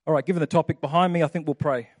All right, given the topic behind me, I think we'll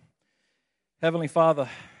pray. Heavenly Father,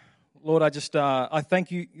 Lord, I thank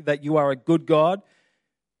you that you are a good God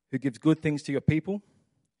who gives good things to your people.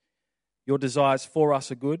 Your desires for us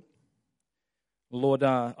are good. Lord,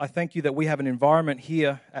 I thank you that we have an environment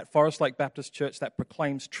here at Forest Lake Baptist Church that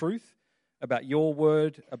proclaims truth about your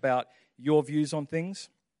word, about your views on things.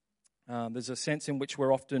 There's a sense in which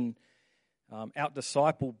we're often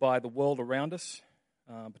out-discipled by the world around us,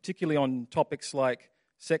 particularly on topics like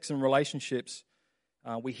sex and relationships.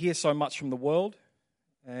 We hear so much from the world,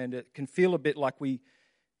 and it can feel a bit like we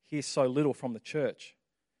hear so little from the church.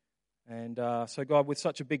 And so, God, with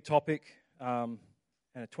such a big topic and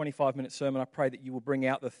a 25-minute sermon, I pray that you will bring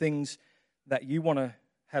out the things that you want to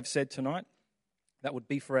have said tonight. That would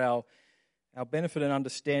be for our benefit and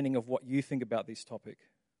understanding of what you think about this topic.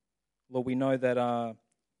 Lord, we know that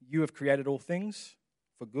you have created all things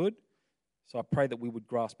for good, so I pray that we would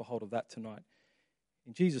grasp a hold of that tonight.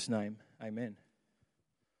 In Jesus' name, amen.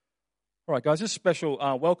 All right, guys, just a special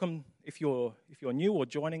welcome if you're new or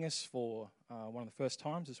joining us for one of the first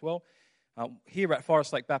times as well. Here at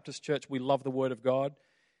Forest Lake Baptist Church, we love the Word of God,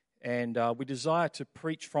 and we desire to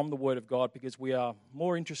preach from the Word of God because we are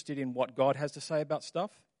more interested in what God has to say about stuff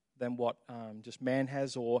than what just man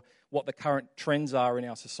has or what the current trends are in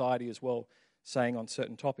our society as well, saying on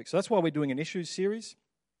certain topics. So that's why we're doing an issues series.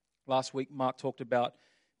 Last week, Mark talked about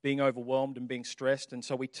being overwhelmed and being stressed, and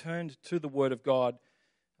so we turned to the Word of God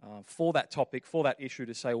for that topic, for that issue,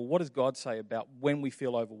 to say, well, what does God say about when we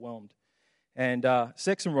feel overwhelmed? And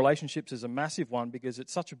sex and relationships is a massive one because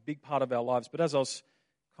it's such a big part of our lives. But as I was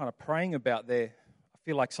kind of praying about there, I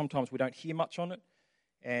feel like sometimes we don't hear much on it,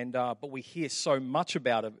 and but we hear so much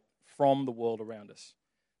about it from the world around us.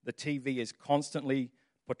 The TV is constantly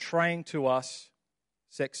portraying to us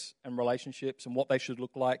sex and relationships and what they should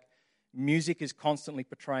look like. Music is constantly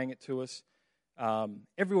portraying it to us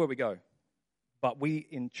everywhere we go. But we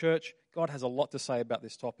in church, God has a lot to say about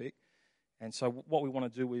this topic. And so what we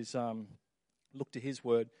want to do is look to His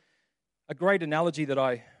Word. A great analogy that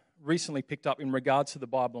I recently picked up in regards to the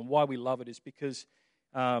Bible and why we love it is because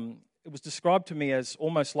it was described to me as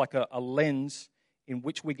almost like a lens in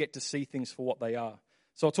which we get to see things for what they are.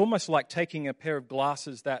 So it's almost like taking a pair of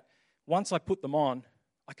glasses that once I put them on,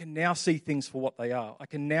 I can now see things for what they are. I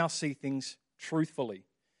can now see things truthfully.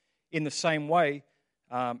 In the same way,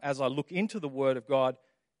 as I look into the Word of God,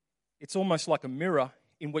 it's almost like a mirror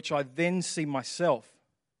in which I then see myself.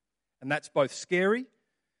 And that's both scary,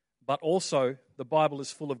 but also the Bible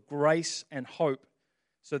is full of grace and hope.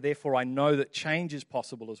 So therefore, I know that change is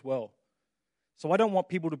possible as well. So I don't want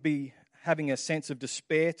people to be having a sense of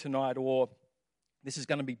despair tonight or this is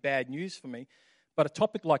going to be bad news for me. But a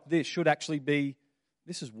topic like this should actually be,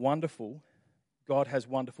 this is wonderful. God has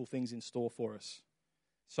wonderful things in store for us.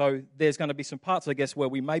 So there's going to be some parts, I guess, where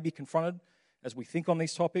we may be confronted as we think on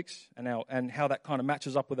these topics and how that kind of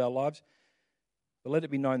matches up with our lives. But let it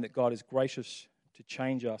be known that God is gracious to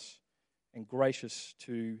change us and gracious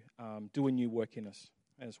to do a new work in us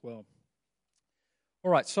as well.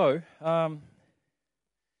 All right, so I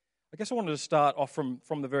guess I wanted to start off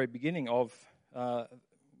from the very beginning of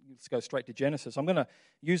let's go straight to Genesis. I'm going to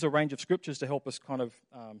use a range of scriptures to help us kind of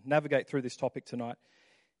navigate through this topic tonight.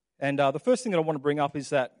 And the first thing that I want to bring up is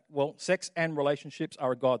that, well, sex and relationships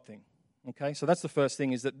are a God thing. Okay, so that's the first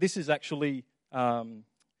thing, is that this is actually,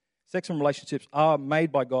 sex and relationships are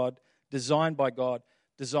made by God, designed by God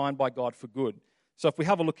for good. So if we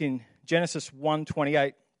have a look in Genesis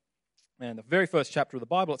 1:28, and the very first chapter of the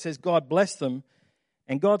Bible, it says, God blessed them,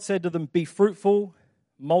 and God said to them, be fruitful,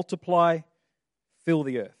 multiply, fill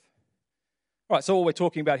the earth. All right, so all we're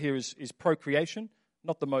talking about here is procreation,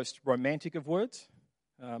 not the most romantic of words,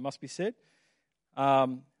 must be said.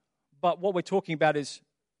 But what we're talking about is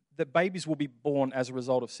that babies will be born as a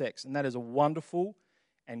result of sex, and that is a wonderful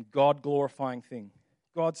and God-glorifying thing.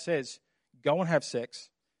 God says, go and have sex,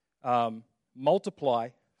 multiply,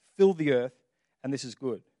 fill the earth, and this is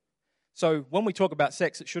good. So when we talk about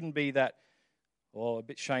sex, it shouldn't be that, a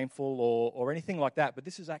bit shameful or anything like that, but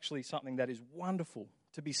this is actually something that is wonderful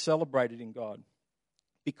to be celebrated in God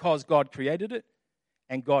because God created it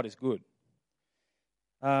and God is good.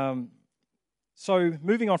 So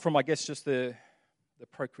moving on from, I guess, just the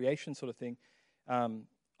procreation sort of thing, I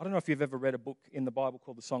don't know if you've ever read a book in the Bible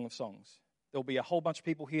called the Song of Songs. There'll be a whole bunch of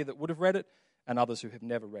people here that would have read it and others who have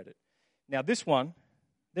never read it. Now this one,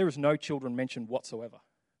 there is no children mentioned whatsoever.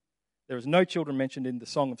 There is no children mentioned in the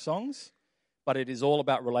Song of Songs, but it is all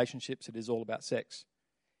about relationships, it is all about sex.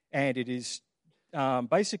 And it is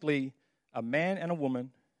basically a man and a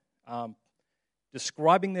woman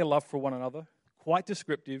describing their love for one another, quite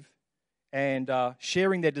descriptive, and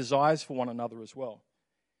sharing their desires for one another as well.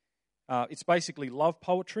 It's basically love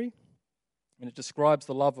poetry, and it describes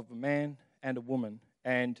the love of a man and a woman.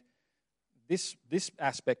 And this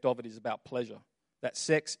aspect of it is about pleasure, that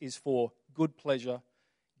sex is for good pleasure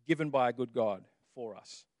given by a good God for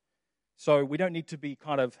us. So we don't need to be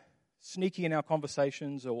kind of sneaky in our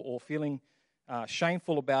conversations or feeling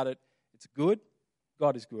shameful about it. It's good.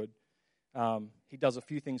 God is good. He does a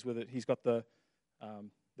few things with it. He's got the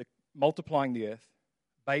multiplying the earth,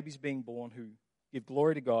 babies being born who give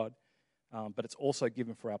glory to God, but it's also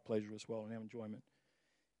given for our pleasure as well and our enjoyment.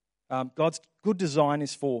 God's good design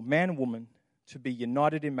is for man and woman to be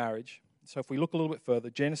united in marriage. So if we look a little bit further,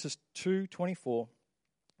 Genesis 2:24,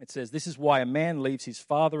 it says, "This is why a man leaves his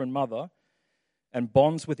father and mother and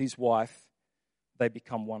bonds with his wife, they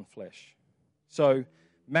become one flesh." So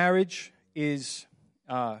marriage is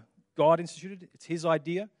God instituted. It's his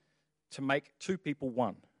idea to make two people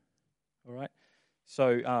one. All right?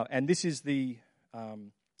 So, and this is the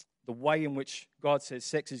way in which God says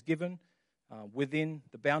sex is given within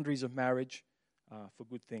the boundaries of marriage for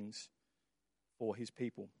good things for his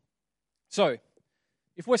people. So,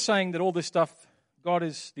 if we're saying that all this stuff, God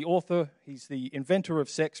is the author, he's the inventor of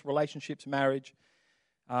sex, relationships, marriage,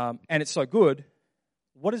 and it's so good,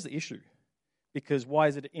 what is the issue? Because why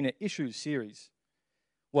is it in an issues series?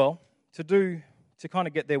 Well, to kind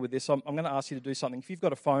of get there with this, I'm going to ask you to do something. If you've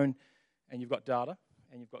got a phone and you've got data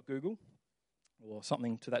and you've got Google or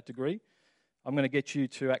something to that degree, I'm going to get you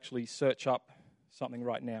to actually search up something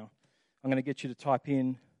right now. I'm going to get you to type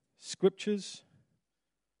in scriptures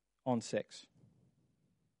on sex.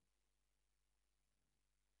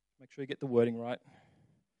 Make sure you get the wording right.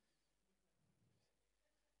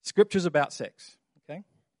 Scriptures about sex, okay?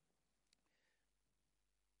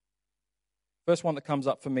 First one that comes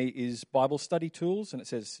up for me is Bible study tools, and it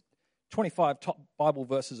says 25 top Bible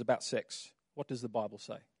verses about sex. What does the Bible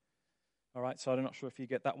say? All right, so I'm not sure if you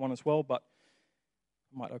get that one as well, but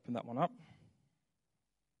I might open that one up.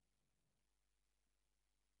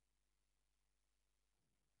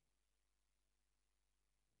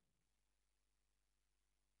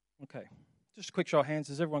 Okay, just a quick show of hands.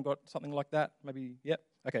 Has everyone got something like that? Maybe, yep.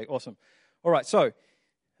 Okay, awesome. All right, so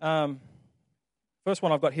first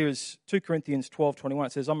one I've got here is 2 Corinthians 12:21.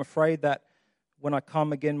 It says, "I'm afraid that when I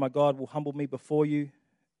come again, my God will humble me before you,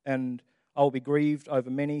 and I will be grieved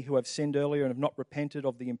over many who have sinned earlier and have not repented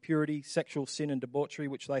of the impurity, sexual sin, and debauchery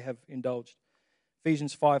which they have indulged."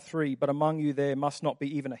 Ephesians 5:3, "But among you there must not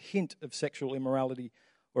be even a hint of sexual immorality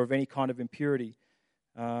or of any kind of impurity."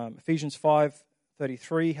 Ephesians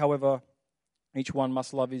 5:33, "However, each one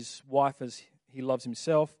must love his wife as he loves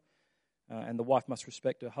himself, and the wife must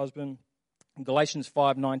respect her husband." In Galatians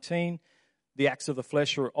 5:19, "The acts of the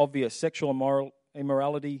flesh are obvious: sexual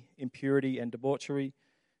immorality, impurity, and debauchery."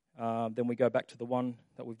 Then we go back to the one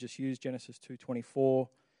that we've just used, Genesis 2:24.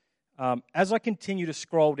 As I continue to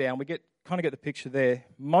scroll down, we get the picture there.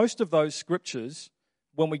 Most of those scriptures,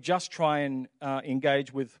 when we just try and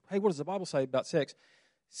engage with, hey, what does the Bible say about sex,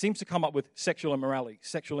 seems to come up with sexual immorality.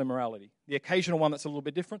 The occasional one that's a little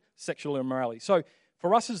bit different, sexual immorality. So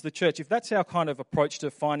for us as the church, if that's our kind of approach to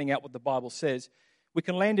finding out what the Bible says, we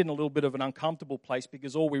can land in a little bit of an uncomfortable place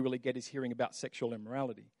because all we really get is hearing about sexual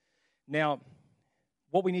immorality. Now,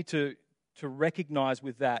 what we need to recognize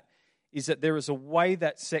with that is that there is a way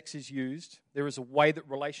that sex is used, there is a way that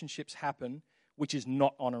relationships happen, which is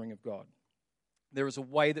not honoring of God. There is a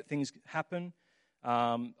way that things happen,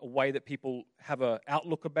 a way that people have an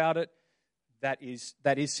outlook about it that is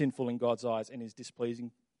sinful in God's eyes and is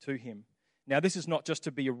displeasing to him. Now, this is not just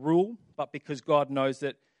to be a rule, but because God knows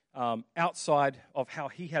that outside of how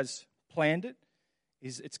he has planned it,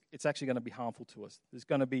 it's actually going to be harmful to us. There's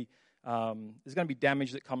going to be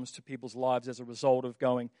damage that comes to people's lives as a result of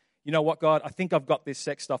going, you know what, God, I think I've got this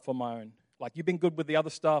sex stuff on my own. Like, you've been good with the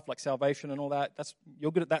other stuff, like salvation and all that.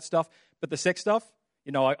 You're good at that stuff. But the sex stuff,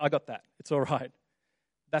 I got that. It's all right.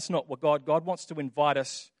 That's not what God wants to invite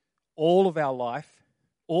us, all of our life,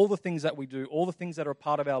 all the things that we do, all the things that are a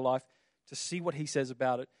part of our life, to see what he says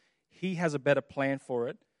about it. He has a better plan for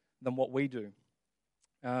it than what we do.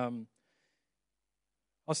 I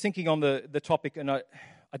was thinking on the topic, and I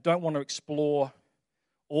don't want to explore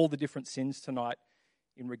all the different sins tonight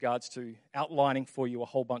in regards to outlining for you a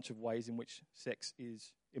whole bunch of ways in which sex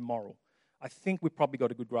is immoral. I think we've probably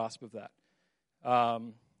got a good grasp of that.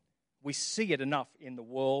 We see it enough in the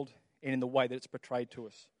world and in the way that it's portrayed to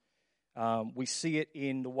us. We see it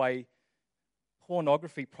in the way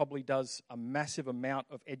pornography probably does a massive amount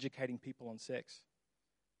of educating people on sex.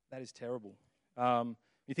 That is terrible.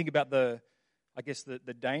 You think about the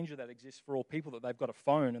danger that exists for all people, that they've got a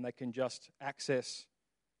phone and they can just access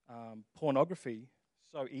pornography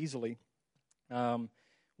so easily.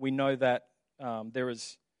 We know that there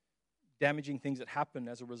is damaging things that happen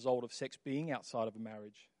as a result of sex being outside of a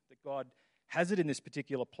marriage. That God has it in this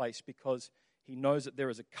particular place because he knows that there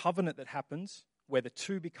is a covenant that happens where the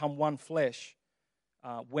two become one flesh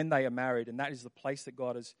when they are married, and that is the place that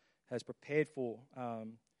God has prepared for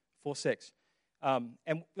sex.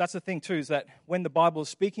 And that's the thing too, is that when the Bible is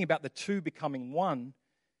speaking about the two becoming one,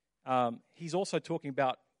 he's also talking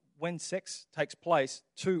about when sex takes place,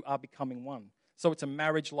 two are becoming one. So it's a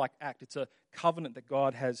marriage-like act. It's a covenant that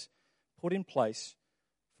God has put in place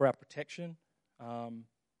for our protection.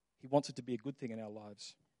 He wants it to be a good thing in our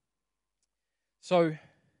lives. So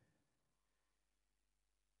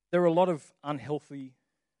there are a lot of unhealthy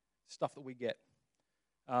stuff that we get.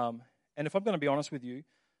 And if I'm going to be honest with you,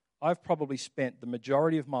 I've probably spent the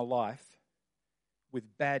majority of my life with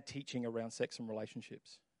bad teaching around sex and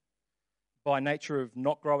relationships. By nature of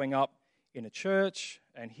not growing up in a church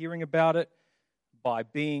and hearing about it, by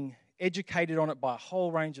being educated on it by a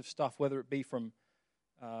whole range of stuff, whether it be from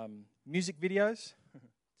music videos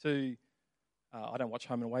to, I don't watch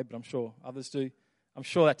Home and Away, but I'm sure others do. I'm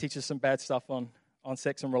sure that teaches some bad stuff on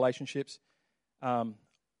sex and relationships.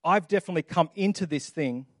 I've definitely come into this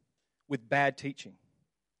thing with bad teaching.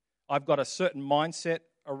 I've got a certain mindset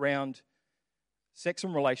around sex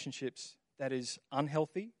and relationships that is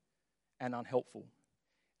unhealthy and unhelpful.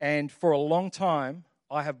 And for a long time,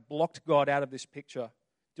 I have blocked God out of this picture,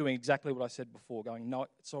 doing exactly what I said before, going, no,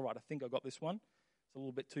 it's all right, I think I got this one. It's a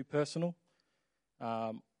little bit too personal.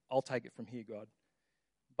 I'll take it from here, God.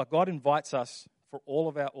 But God invites us for all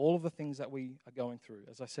of the things that we are going through,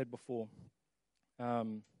 as I said before.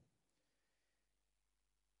 So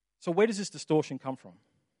where does this distortion come from?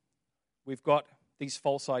 We've got these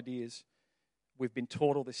false ideas. We've been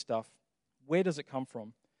taught all this stuff. Where does it come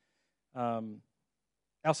from?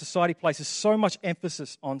 Our society places so much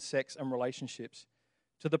emphasis on sex and relationships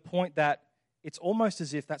to the point that it's almost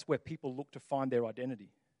as if that's where people look to find their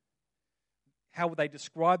identity. How they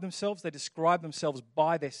describe themselves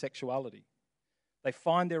by their sexuality. They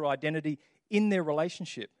find their identity in their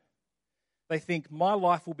relationship. They think, my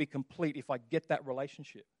life will be complete if I get that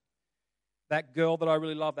relationship. That girl that I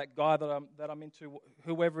really love, that guy that I'm into,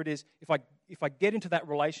 whoever it is, if I get into that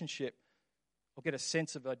relationship, I'll get a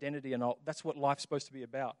sense of identity, and that's what life's supposed to be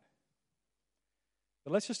about.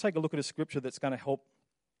 But let's just take a look at a scripture that's going to help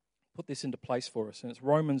put this into place for us, and it's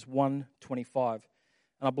Romans 1:25, and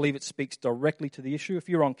I believe it speaks directly to the issue. If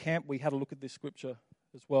you're on camp, we had a look at this scripture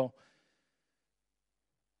as well.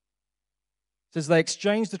 It says, they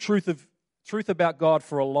exchanged the truth about God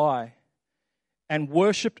for a lie and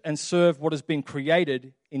worshipped and served what has been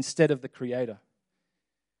created instead of the Creator.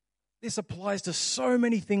 This applies to so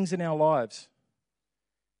many things in our lives.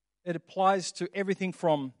 It applies to everything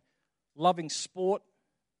from loving sport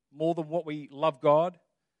more than what we love God,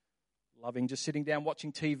 loving just sitting down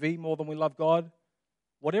watching TV more than we love God.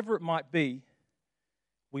 Whatever it might be,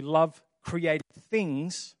 we love created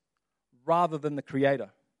things rather than the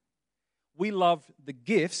Creator. We love the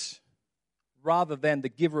gifts rather than the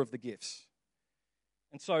giver of the gifts.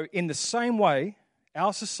 And so in the same way,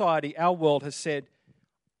 our society, our world has said,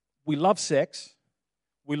 we love sex,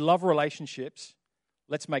 we love relationships,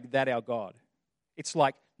 let's make that our God. It's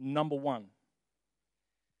like number one.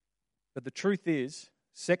 But the truth is,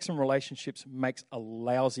 sex and relationships makes a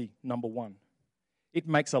lousy number one. It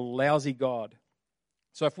makes a lousy God.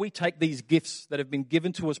 So if we take these gifts that have been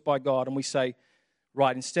given to us by God and we say,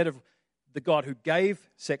 right, instead of the God who gave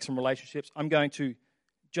sex and relationships, I'm going to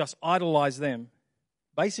just idolize them.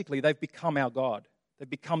 Basically, they've become our God. They've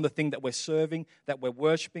become the thing that we're serving, that we're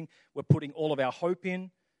worshiping, we're putting all of our hope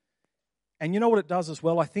in. And you know what it does as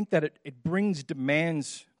well? I think that it brings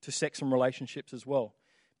demands to sex and relationships as well.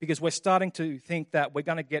 Because we're starting to think that we're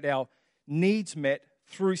going to get our needs met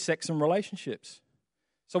through sex and relationships.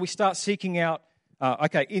 So we start seeking out,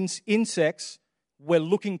 in sex, we're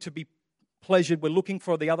looking to be pleasured, we're looking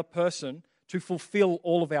for the other person to fulfill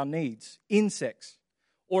all of our needs in sex.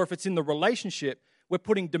 Or if it's in the relationship, we're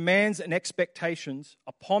putting demands and expectations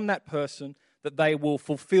upon that person that they will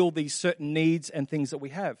fulfill these certain needs and things that we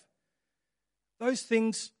have. Those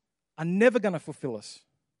things are never going to fulfill us.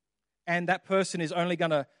 And that person is only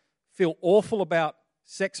going to feel awful about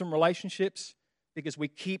sex and relationships because we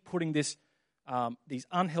keep putting these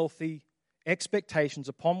unhealthy expectations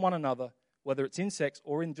upon one another, whether it's in sex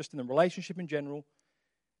or just in the relationship in general.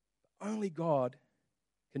 Only God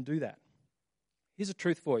can do that. Here's a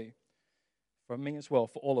truth for you, for me as well,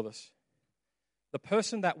 for all of us. The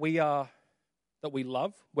person that we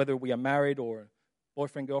love, whether we are married or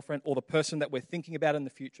boyfriend, girlfriend, or the person that we're thinking about in the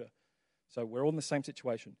future. So we're all in the same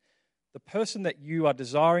situation. The person that you are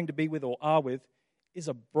desiring to be with or are with is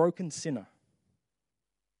a broken sinner.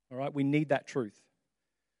 All right, we need that truth.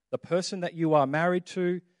 The person that you are married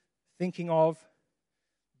to, thinking of,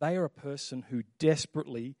 they are a person who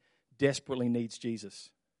desperately, desperately needs Jesus.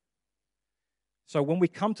 So when we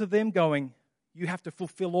come to them going, you have to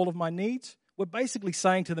fulfill all of my needs, we're basically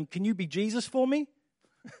saying to them, can you be Jesus for me?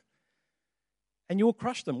 And you will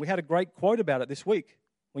crush them. We had a great quote about it this week.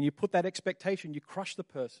 When you put that expectation, you crush the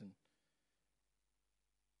person.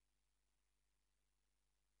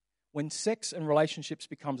 When sex and relationships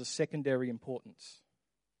becomes a secondary importance,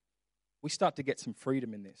 we start to get some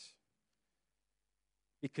freedom in this.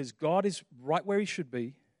 Because God is right where He should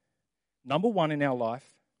be, number one in our life,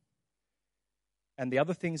 and the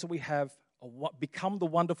other things that we have are what become the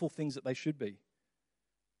wonderful things that they should be.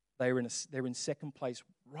 They're in second place,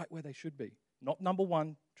 right where they should be. Not number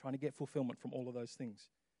one, trying to get fulfillment from all of those things.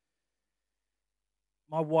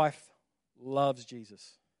 My wife loves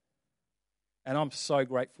Jesus. And I'm so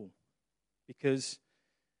grateful because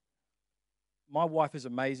my wife is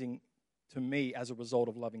amazing to me as a result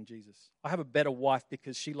of loving Jesus. I have a better wife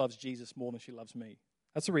because she loves Jesus more than she loves me.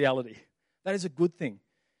 That's a reality. That is a good thing.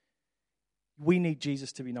 We need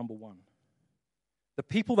Jesus to be number one. The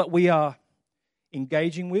people that we are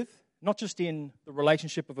engaging with, not just in the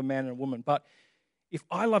relationship of a man and a woman, but if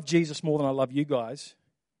I love Jesus more than I love you guys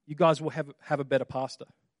will have a better pastor.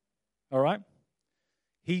 All right?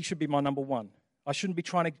 He should be my number one. I shouldn't be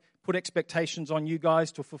trying to put expectations on you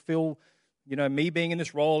guys to fulfill, me being in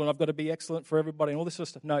this role and I've got to be excellent for everybody and all this sort of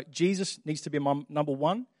stuff. No, Jesus needs to be my number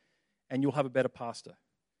one and you'll have a better pastor.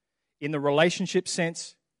 In the relationship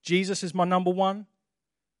sense, Jesus is my number one.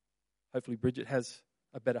 Hopefully Bridget has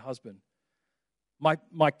a better husband.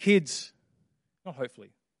 My kids, not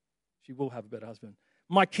hopefully, she will have a better husband.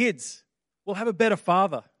 My kids will have a better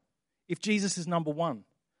father if Jesus is number one.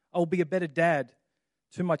 I will be a better dad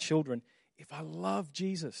to my children if I love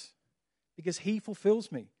Jesus because He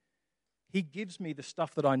fulfills me. He gives me the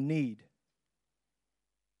stuff that I need.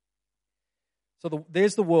 So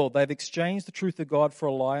there's the world. They've exchanged the truth of God for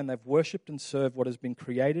a lie and they've worshipped and served what has been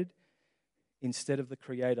created instead of the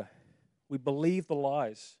Creator. We believe the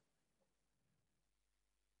lies.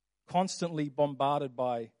 Constantly bombarded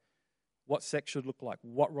by what sex should look like,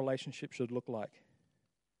 what relationship should look like.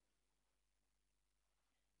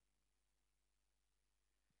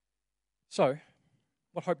 So,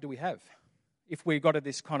 what hope do we have if we got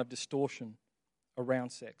this kind of distortion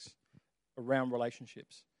around sex, around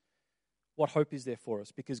relationships? What hope is there for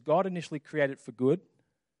us? Because God initially created for good,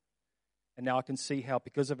 and now I can see how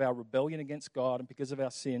because of our rebellion against God and because of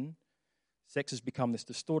our sin, sex has become this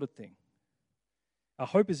distorted thing. Our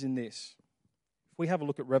hope is in this. If we have a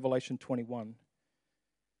look at Revelation 21,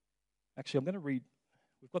 actually I'm going to read,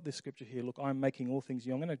 we've got this scripture here, look, I'm making all things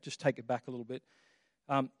new. I'm going to just take it back a little bit.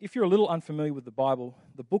 If you're a little unfamiliar with the Bible,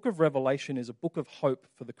 the book of Revelation is a book of hope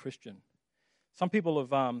for the Christian. Some people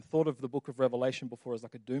have thought of the book of Revelation before as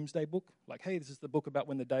like a doomsday book, like, hey, this is the book about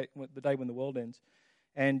the day when the world ends.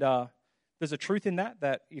 And there's a truth in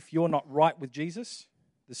that if you're not right with Jesus,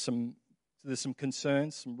 there's some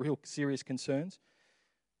concerns, some real serious concerns.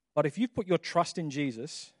 But if you've put your trust in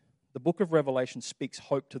Jesus, the book of Revelation speaks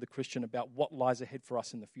hope to the Christian about what lies ahead for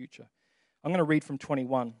us in the future. I'm going to read from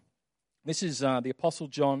 21. This is the Apostle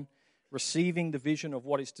John receiving the vision of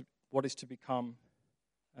what is to become.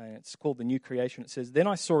 And it's called the new creation. It says, "Then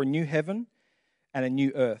I saw a new heaven and a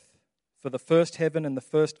new earth. For the first heaven and the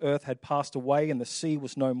first earth had passed away, and the sea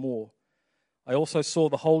was no more. I also saw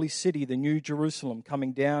the holy city, the new Jerusalem,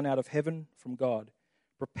 coming down out of heaven from God,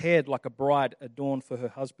 prepared like a bride adorned for her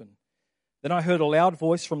husband. Then I heard a loud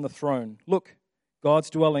voice from the throne. Look,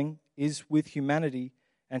 God's dwelling is with humanity,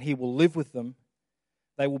 and He will live with them.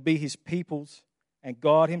 They will be His peoples, and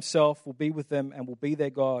God Himself will be with them and will be their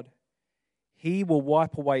God. He will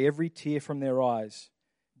wipe away every tear from their eyes.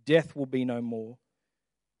 Death will be no more.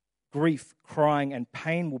 Grief, crying, and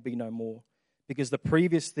pain will be no more, because the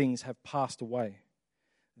previous things have passed away.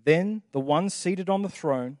 Then the one seated on the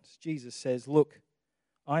throne, Jesus says, look,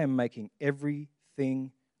 I am making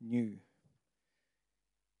everything new.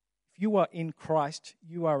 If you are in Christ,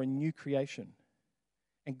 you are a new creation.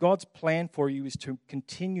 And God's plan for you is to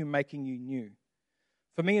continue making you new.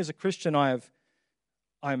 For me as a Christian,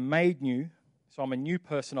 I'm made new. So I'm a new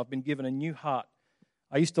person. I've been given a new heart.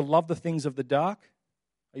 I used to love the things of the dark.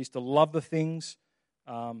 I used to love the things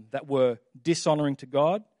that were dishonoring to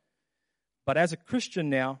God. But as a Christian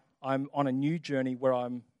now, I'm on a new journey where I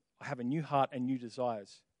have a new heart and new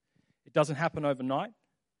desires. It doesn't happen overnight,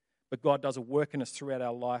 but God does a work in us throughout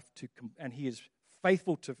our life, and He is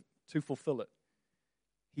faithful to fulfill it.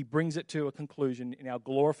 He brings it to a conclusion in our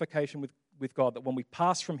glorification with God, that when we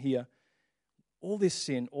pass from here, all this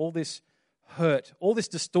sin, all this hurt, all this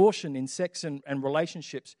distortion in sex and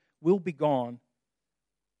relationships will be gone,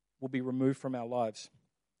 will be removed from our lives.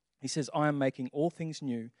 He says, I am making all things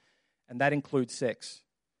new, and that includes sex.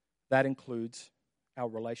 That includes our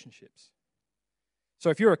relationships. So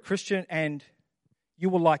if you're a Christian and you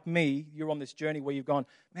were like me, you're on this journey where you've gone,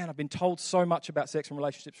 man, I've been told so much about sex and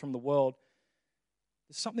relationships from the world.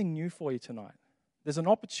 There's something new for you tonight. There's an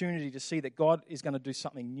opportunity to see that God is going to do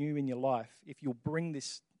something new in your life if you'll bring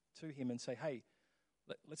this to Him and say, hey,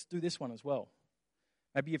 let's do this one as well.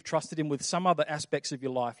 Maybe you've trusted Him with some other aspects of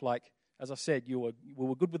your life, like, as I said, we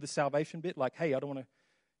were good with the salvation bit, like, hey, I don't want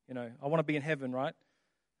to, I want to be in heaven, right?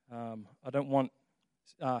 I don't want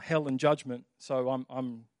hell and judgment, so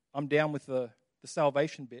I'm down with the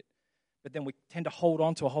salvation bit. But then we tend to hold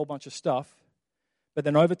on to a whole bunch of stuff. But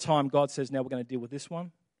then over time, God says, now we're going to deal with this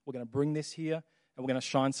one. We're going to bring this here, and we're going to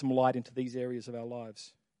shine some light into these areas of our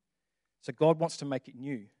lives. So God wants to make it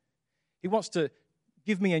new. He wants to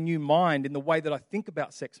give me a new mind in the way that I think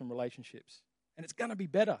about sex and relationships. And it's going to be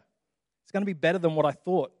better. It's going to be better than what I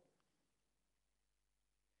thought.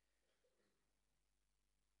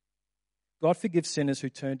 God forgives sinners who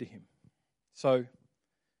turn to Him. So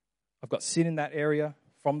I've got sin in that area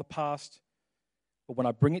from the past, but when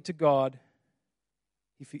I bring it to God,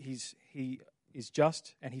 He is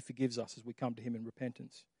just and He forgives us as we come to Him in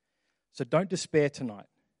repentance. So don't despair tonight.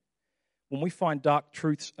 When we find dark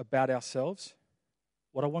truths about ourselves,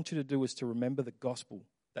 what I want you to do is to remember the gospel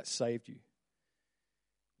that saved you.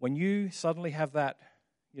 When you suddenly have that,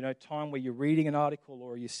 time where you're reading an article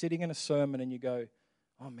or you're sitting in a sermon and you go,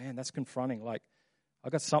 oh man, that's confronting. Like, I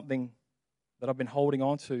got something that I've been holding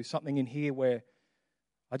on to, something in here where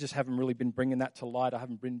I just haven't really been bringing that to light. I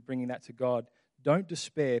haven't been bringing that to God. Don't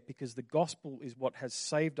despair, because the gospel is what has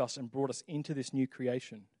saved us and brought us into this new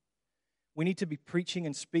creation. We need to be preaching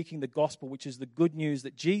and speaking the gospel, which is the good news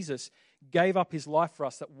that Jesus gave up His life for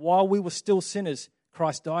us, that while we were still sinners,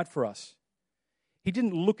 Christ died for us. He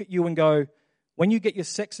didn't look at you and go, when you get your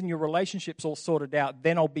sex and your relationships all sorted out,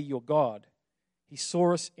 then I'll be your God. He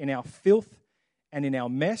saw us in our filth and in our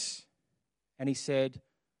mess, and He said,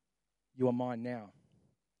 you are mine now.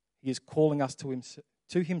 He is calling us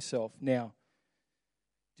to Himself now.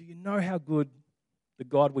 Do you know how good the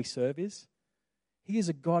God we serve is? He is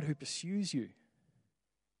a God who pursues you.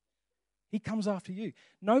 He comes after you.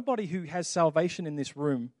 Nobody who has salvation in this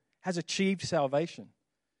room has achieved salvation.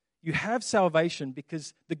 You have salvation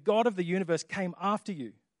because the God of the universe came after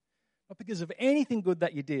you. Not because of anything good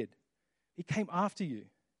that you did. He came after you.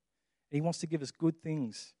 And He wants to give us good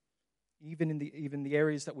things, even in the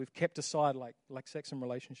areas that we've kept aside, like sex and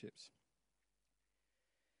relationships.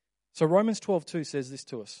 So Romans 12:2 says this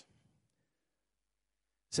to us.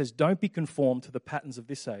 It says, don't be conformed to the patterns of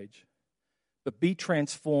this age, but be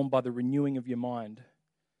transformed by the renewing of your mind,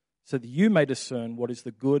 so that you may discern what is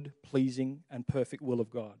the good, pleasing, and perfect will of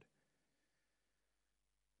God.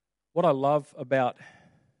 What I love about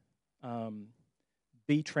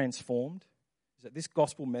be transformed is that this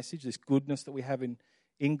gospel message, this goodness that we have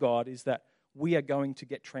in God, is that we are going to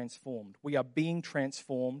get transformed. We are being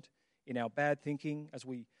transformed in our bad thinking as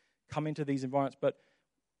we come into these environments. But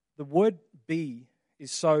the word be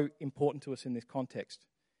is so important to us in this context,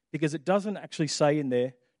 because it doesn't actually say in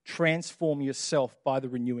there, transform yourself by the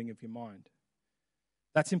renewing of your mind.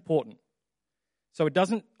 That's important. So it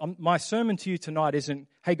doesn't, my sermon to you tonight isn't,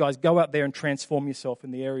 hey guys, go out there and transform yourself in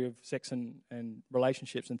the area of sex and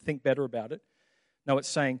relationships and think better about it. No, it's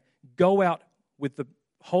saying, go out with the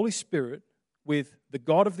Holy Spirit, with the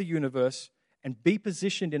God of the universe, and be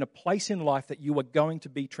positioned in a place in life that you are going to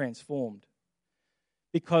be transformed.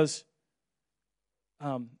 Because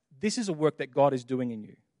this is a work that God is doing in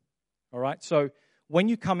you. All right? So when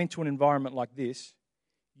you come into an environment like this,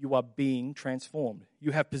 you are being transformed.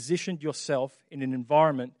 You have positioned yourself in an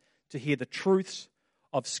environment to hear the truths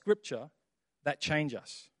of Scripture that change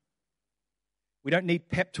us. We don't need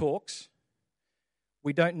pep talks.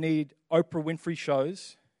 We don't need Oprah Winfrey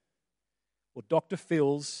shows or Dr.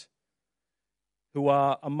 Phil's, who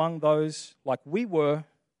are among those like we were,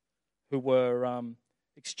 who were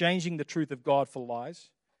exchanging the truth of God for lies.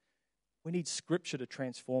 We need Scripture to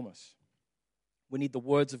transform us. We need the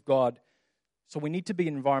words of God. So we need to be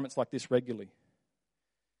in environments like this regularly.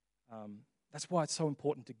 That's why it's so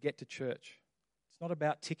important to get to church. It's not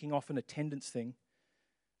about ticking off an attendance thing.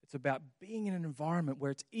 It's about being in an environment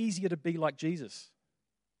where it's easier to be like Jesus.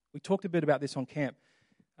 We talked a bit about this on camp.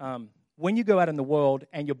 When you go out in the world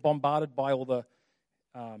and you're bombarded by all the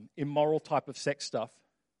immoral type of sex stuff,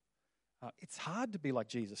 it's hard to be like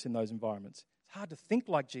Jesus in those environments. It's hard to think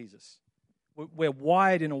like Jesus. We're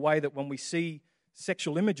wired in a way that when we see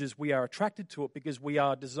sexual images, we are attracted to it because we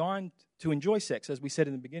are designed to enjoy sex, as we said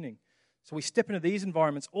in the beginning. So we step into these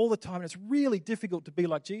environments all the time, and it's really difficult to be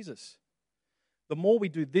like Jesus. The more we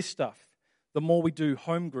do this stuff, the more we do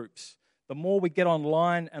home groups, the more we get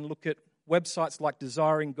online and look at websites like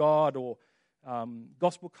Desiring God or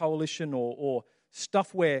Gospel Coalition or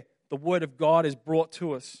stuff where the Word of God is brought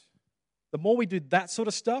to us, the more we do that sort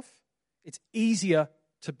of stuff, it's easier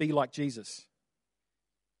to be like Jesus.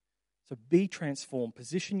 So be transformed.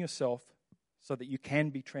 Position yourself so that you can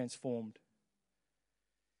be transformed.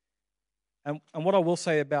 And what I will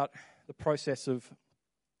say about the process of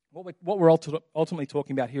what we're ultimately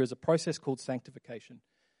talking about here is a process called sanctification.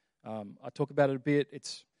 I talk about it a bit.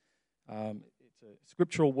 It's a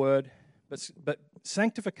scriptural word, but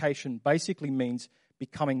sanctification basically means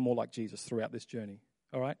becoming more like Jesus throughout this journey.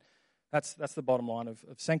 All right, that's the bottom line of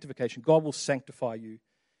sanctification. God will sanctify you,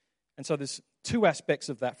 and so there's two aspects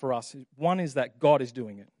of that for us. One is that God is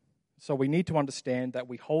doing it, so we need to understand that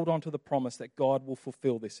we hold on to the promise that God will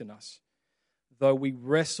fulfill this in us. Though we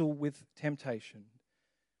wrestle with temptation,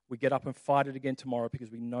 we get up and fight it again tomorrow because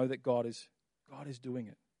we know that God is doing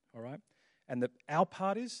it, all right? And our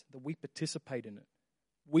part is that we participate in it.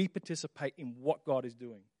 We participate in what God is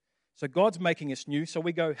doing. So God's making us new, so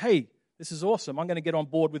we go, hey, this is awesome. I'm going to get on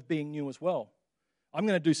board with being new as well. I'm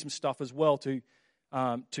going to do some stuff as well to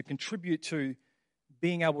contribute to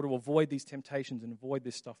being able to avoid these temptations and avoid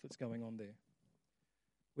this stuff that's going on there.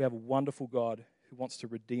 We have a wonderful God who wants to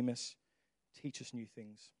redeem us, teach us new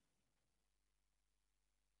things.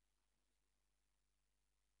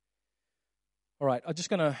 All right, I'm just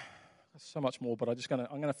going to, so much more, but I'm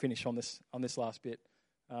going to finish on this last bit.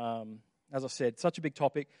 As I said, such a big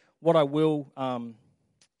topic. What I will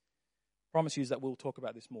promise you is that we'll talk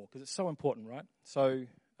about this more because it's so important, right? So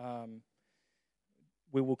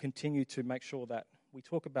we will continue to make sure that we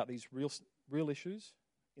talk about these real issues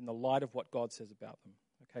in the light of what God says about them.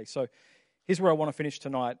 Okay, so here's where I want to finish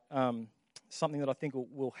tonight. Something that I think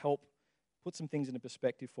will help put some things into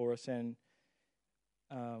perspective for us, and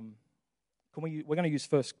we're going to use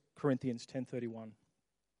 1 Corinthians 10:31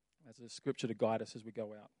 as a scripture to guide us as we go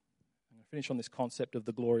out. I'm going to finish on this concept of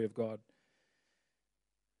the glory of God.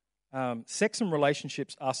 Sex and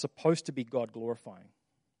relationships are supposed to be God glorifying.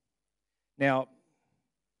 Now,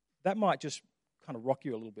 that might just kind of rock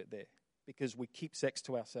you a little bit there because we keep sex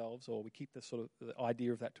to ourselves, or we keep the sort of the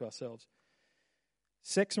idea of that to ourselves.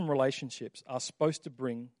 Sex and relationships are supposed to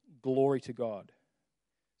bring glory to God.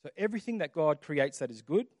 So everything that God creates that is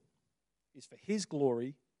good is for His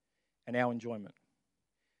glory and our enjoyment.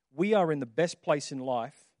 We are in the best place in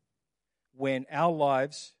life when our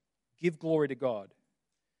lives give glory to God.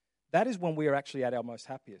 That is when we are actually at our most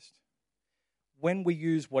happiest. When we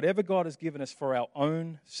use whatever God has given us for our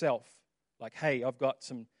own self, like, hey, I've got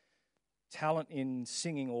some talent in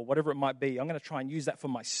singing or whatever it might be, I'm going to try and use that for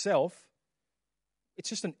myself. It's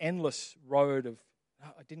just an endless road of,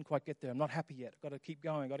 oh, I didn't quite get there, I'm not happy yet, I've got to keep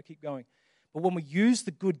going. But when we use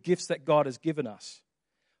the good gifts that God has given us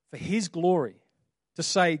for His glory, to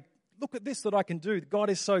say, look at this that I can do, God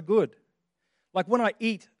is so good. Like when I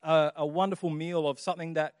eat a wonderful meal of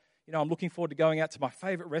something that, I'm looking forward to going out to my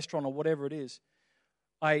favorite restaurant or whatever it is,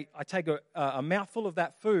 I take a mouthful of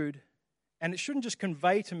that food, and it shouldn't just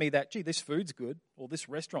convey to me that, gee, this food's good, or this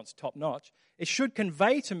restaurant's top notch. It should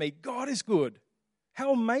convey to me, God is good.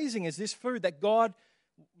 How amazing is this food that God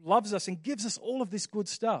loves us and gives us all of this good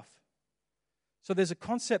stuff. So there's a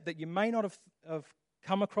concept that you may not have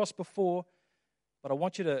come across before, but I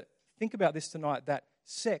want you to think about this tonight, that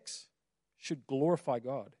sex should glorify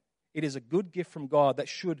God. It is a good gift from God that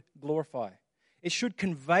should glorify. It should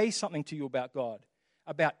convey something to you about God,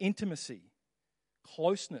 about intimacy,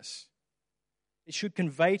 closeness. It should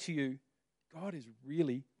convey to you, God is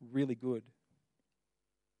really, really good.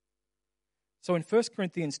 So in 1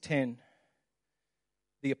 Corinthians 10,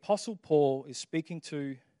 the Apostle Paul is speaking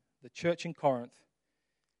to the church in Corinth,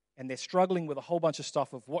 and they're struggling with a whole bunch of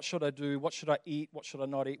stuff of what should I do, what should I eat, what should I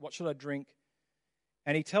not eat, what should I drink.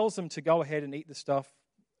 And he tells them to go ahead and eat the stuff,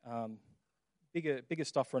 bigger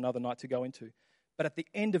stuff for another night to go into. But at the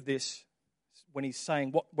end of this, when he's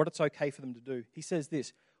saying what it's okay for them to do, he says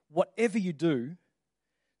this, whatever you do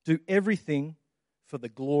everything for the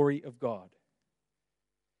glory of God.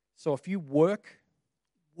 So if you work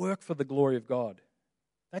for the glory of God.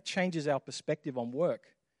 That changes our perspective on work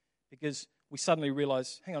because we suddenly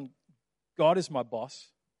realize, hang on, God is my boss,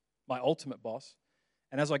 my ultimate boss.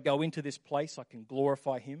 And as I go into this place, I can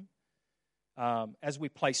glorify Him. As we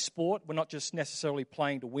play sport, we're not just necessarily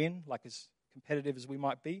playing to win, like as competitive as we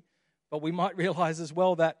might be, but we might realize as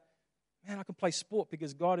well that, man, I can play sport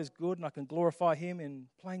because God is good and I can glorify Him in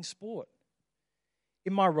playing sport.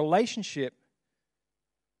 in my relationship,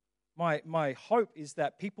 my hope is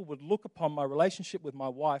that people would look upon my relationship with my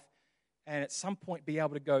wife and at some point be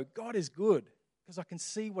able to go, God is good, because I can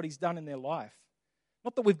see what he's done in their life.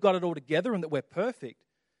 Not that we've got it all together and that we're perfect,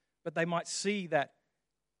 but they might see that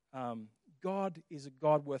God is a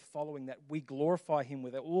God worth following, that we glorify him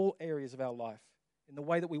with all areas of our life, in the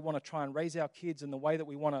way that we want to try and raise our kids, in the way that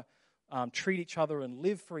we want to treat each other and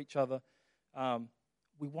live for each other.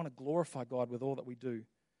 We want to glorify God with all that we do.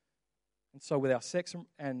 And so with our sex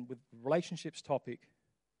and with relationships topic,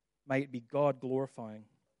 may it be God glorifying.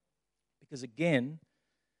 Because again,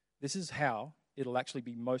 this is how it'll actually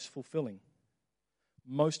be most fulfilling,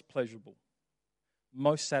 most pleasurable,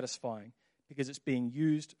 most satisfying, because it's being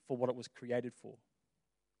used for what it was created for,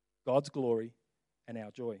 God's glory and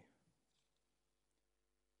our joy.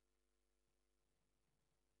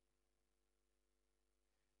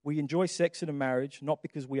 We enjoy sex in a marriage not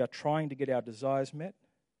because we are trying to get our desires met,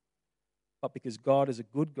 but because God is a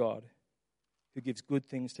good God who gives good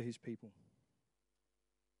things to his people.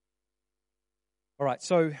 All right,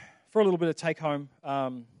 so for a little bit of take home,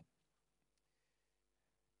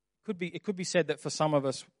 it could be said that for some of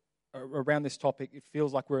us around this topic, it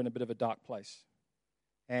feels like we're in a bit of a dark place.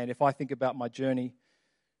 And if I think about my journey,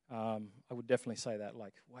 I would definitely say that,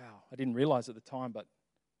 like, wow, I didn't realize at the time, but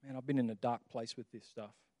man, I've been in a dark place with this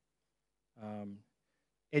stuff.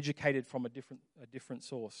 Educated from a different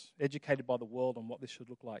source, educated by the world on what this should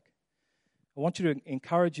look like. I want you to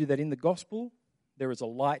encourage you that in the gospel, there is a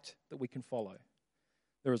light that we can follow.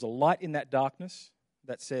 There is a light in that darkness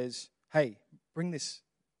that says, hey, bring this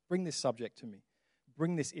subject to me.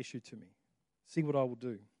 Bring this issue to me. See what I will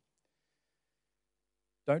do.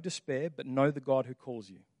 Don't despair, but know the God who calls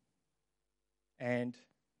you. And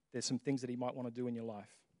there's some things that he might want to do in your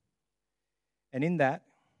life. And in that,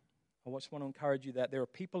 I just want to encourage you that there are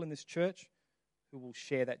people in this church who will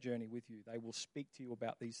share that journey with you. They will speak to you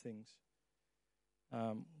about these things.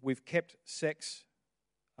 We've kept sex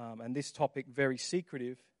and this topic very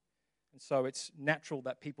secretive, and so it's natural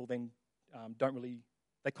that people then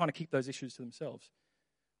they kind of keep those issues to themselves.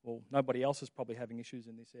 Well, nobody else is probably having issues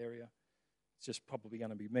in this area. It's just probably going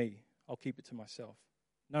to be me. I'll keep it to myself.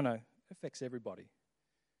 No, it affects everybody.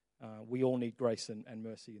 We all need grace and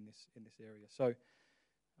mercy in this area. So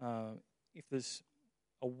if there's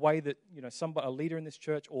a way that, a leader in this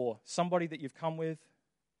church or somebody that you've come with,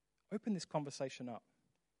 open this conversation up.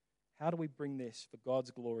 How do we bring this for God's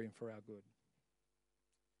glory and for our good?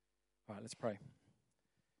 All right, let's pray.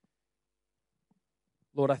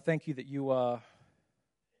 Lord, I thank you that you are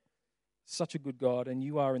such a good God and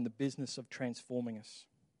you are in the business of transforming us.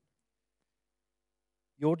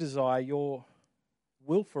 Your desire, your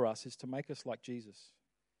will for us is to make us like Jesus,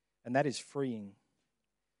 and that is freeing.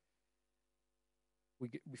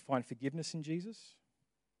 We find forgiveness in Jesus,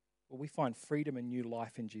 or we find freedom and new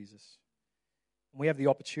life in Jesus. And we have the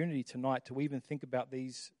opportunity tonight to even think about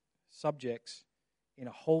these subjects in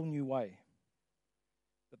a whole new way,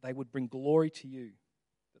 that they would bring glory to you,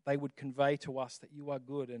 that they would convey to us that you are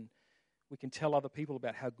good, and we can tell other people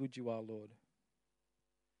about how good you are, Lord.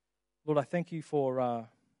 Lord, I thank you for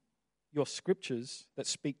your scriptures that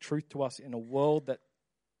speak truth to us in a world that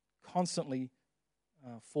constantly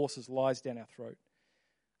forces lies down our throat.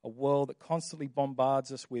 A world that constantly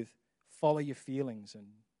bombards us with follow your feelings and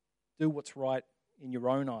do what's right in your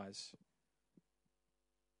own eyes.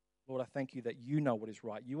 Lord, I thank you that you know what is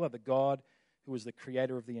right. You are the God who is the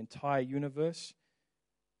creator of the entire universe.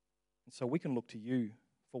 And so we can look to you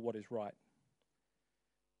for what is right.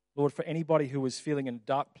 Lord, for anybody who is feeling in a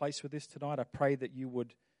dark place with this tonight, I pray that you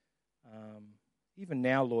would, even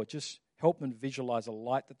now, Lord, just help them visualize a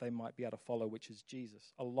light that they might be able to follow, which is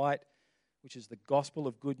Jesus. A light which is the gospel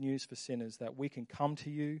of good news for sinners, that we can come to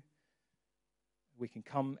you, we can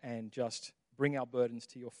come and just bring our burdens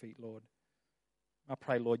to your feet, Lord. I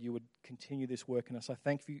pray, Lord, you would continue this work in us. I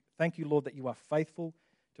thank you, Lord, that you are faithful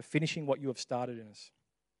to finishing what you have started in us.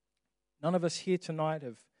 None of us here tonight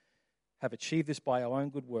have achieved this by our own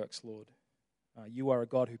good works, Lord. You are a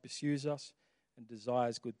God who pursues us and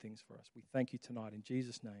desires good things for us. We thank you tonight in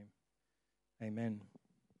Jesus' name. Amen.